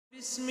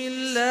بسم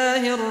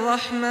الله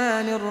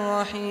الرحمن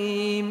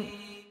الرحيم.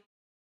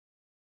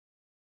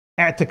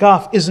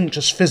 I'tikaf isn't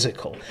just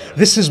physical.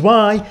 This is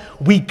why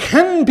we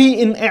can be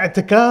in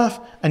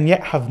i'tikaf and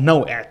yet have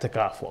no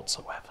i'tikaf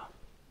whatsoever.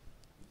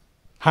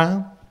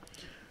 How?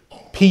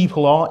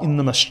 People are in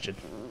the masjid.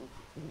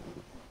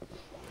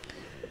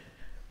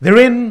 They're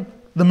in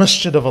the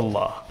masjid of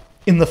Allah.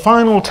 In the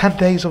final 10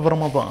 days of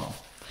Ramadan,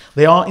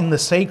 they are in the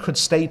sacred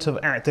state of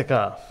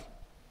i'tikaf.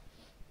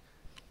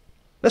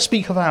 Let's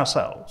speak of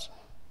ourselves.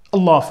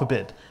 Allah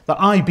forbid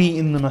that I be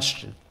in the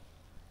masjid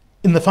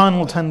in the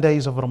final 10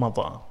 days of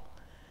Ramadan,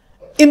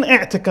 in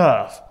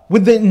i'tikaf,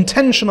 with the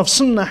intention of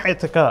sunnah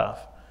i'tikaf,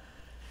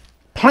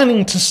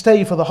 planning to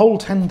stay for the whole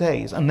 10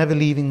 days and never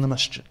leaving the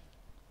masjid.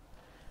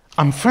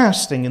 I'm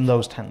fasting in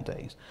those 10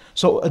 days.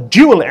 So a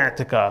dual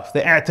i'tikaf,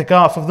 the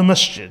i'tikaf of the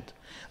masjid,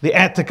 the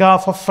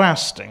i'tikaf of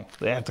fasting,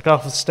 the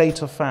i'tikaf of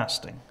state of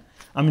fasting.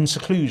 I'm in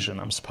seclusion,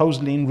 I'm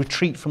supposedly in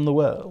retreat from the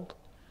world.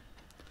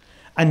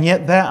 And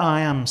yet there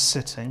I am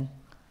sitting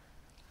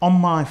on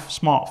my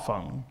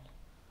smartphone,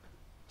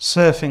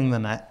 surfing the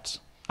net.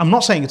 I'm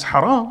not saying it's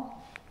haram.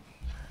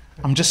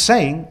 I'm just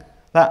saying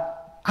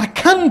that I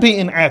can be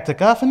in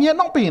i'tikaf and yet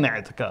not be in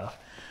i'tikaf.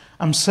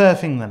 I'm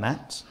surfing the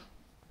net.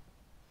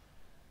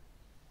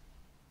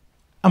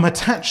 I'm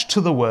attached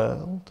to the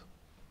world.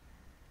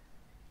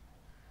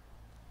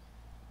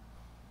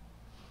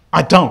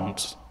 I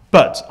don't,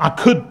 but I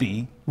could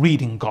be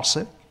reading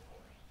gossip,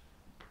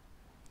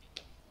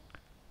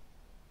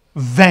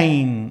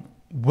 vain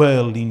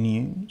worldly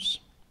news,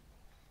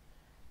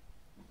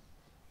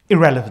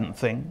 irrelevant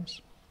things.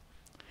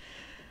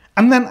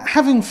 And then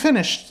having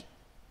finished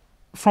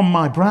from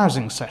my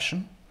browsing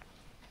session,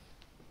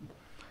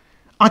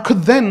 I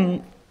could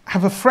then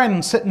have a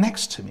friend sit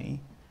next to me,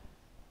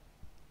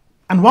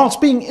 and whilst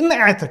being in the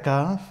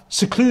i'tikaf,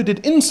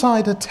 secluded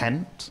inside a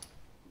tent,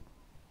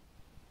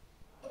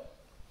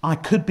 I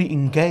could be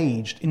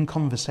engaged in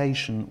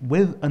conversation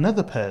with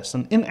another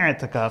person in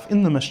i'tikaf,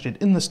 in the masjid,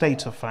 in the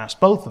state of fast,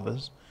 both of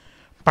us,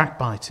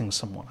 backbiting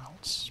someone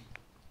else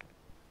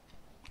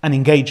and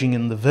engaging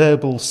in the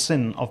verbal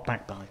sin of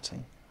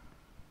backbiting.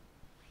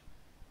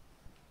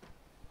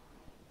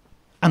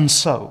 And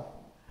so,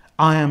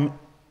 I am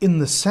in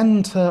the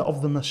center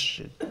of the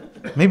masjid,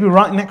 maybe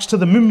right next to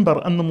the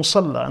mimbar and the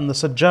musalla and the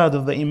sajjad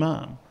of the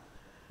imam.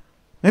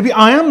 Maybe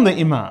I am the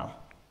imam.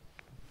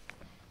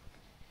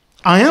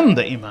 I am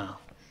the imam.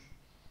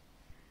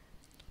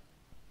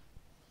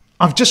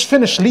 I've just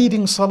finished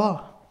leading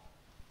salah.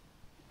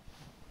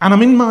 And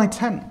I'm in my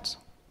tent,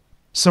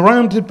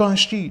 surrounded by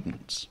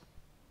students.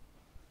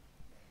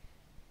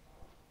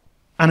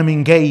 And I'm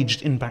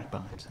engaged in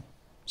backbiting.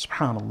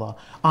 Subhanallah.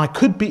 I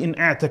could be in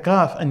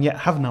i'tikaf and yet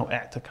have no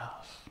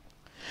i'tikaf.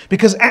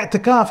 Because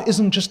i'tikaf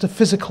isn't just a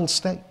physical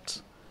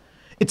state.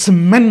 It's a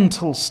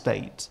mental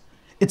state.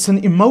 It's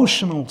an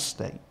emotional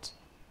state.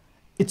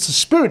 It's a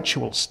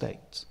spiritual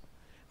state.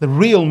 The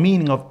real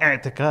meaning of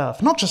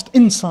i'tikaf, not just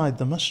inside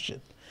the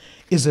masjid,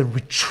 is a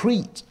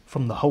retreat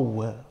from the whole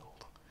world.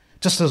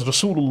 Just as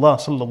Rasulullah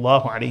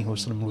sallallahu alaihi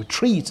wasallam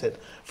retreated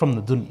from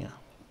the dunya.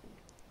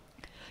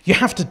 You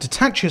have to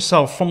detach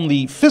yourself from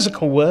the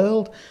physical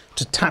world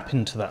to tap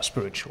into that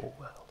spiritual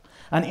world.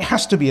 And it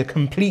has to be a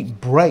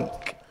complete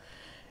break.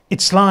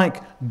 It's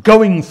like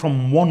going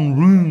from one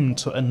room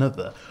to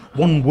another,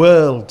 one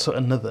world to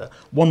another,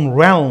 one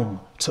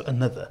realm to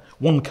another,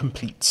 one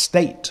complete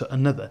state to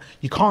another.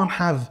 You can't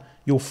have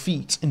your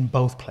feet in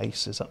both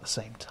places at the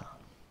same time.